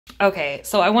Okay,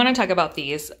 so I want to talk about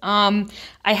these. I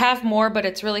have more, but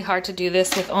it's really hard to do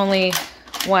this with only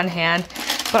one hand.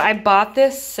 But I bought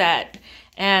this set,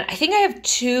 and I think I have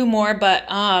two more, but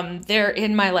they're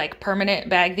in my like permanent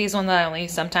bag. These ones I only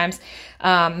use sometimes.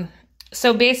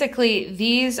 So basically,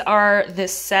 these are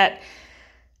this set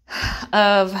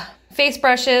of face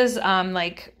brushes,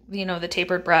 like, you know, the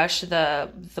tapered brush, the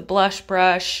blush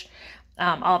brush,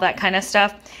 all that kind of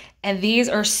stuff. And these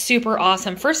are super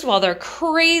awesome. First of all, they're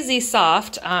crazy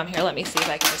soft. Here, let me see if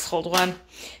I can just hold one.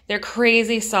 They're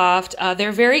crazy soft.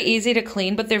 They're very easy to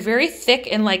clean, but they're very thick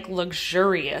and like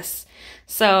luxurious.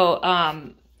 So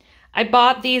I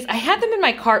bought these. I had them in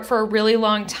my cart for a really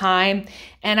long time.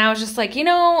 And I was just like, you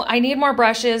know, I need more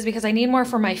brushes because I need more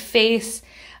for my face.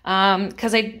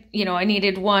 Because I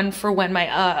needed one for when my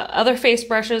other face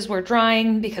brushes were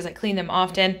drying because I clean them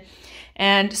often.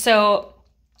 And so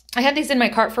I had these in my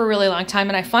cart for a really long time,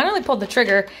 and I finally pulled the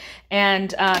trigger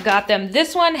and got them.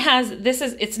 This one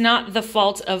it's not the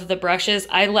fault of the brushes.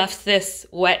 I left this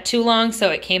wet too long, so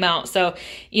it came out. So,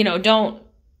 you know,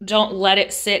 don't let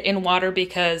it sit in water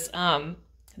because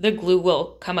the glue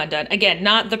will come undone. Again,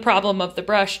 not the problem of the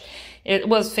brush. It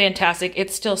was fantastic.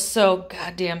 It's still so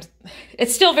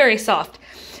it's still very soft.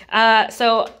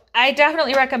 So I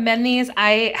definitely recommend these.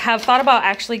 I have thought about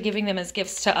actually giving them as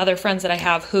gifts to other friends that I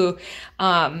have who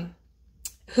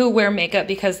wear makeup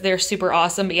because they're super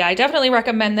awesome. But yeah, I definitely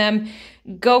recommend them.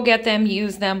 Go get them,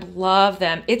 use them, love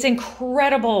them. It's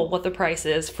incredible what the price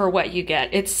is for what you get.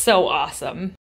 It's so awesome.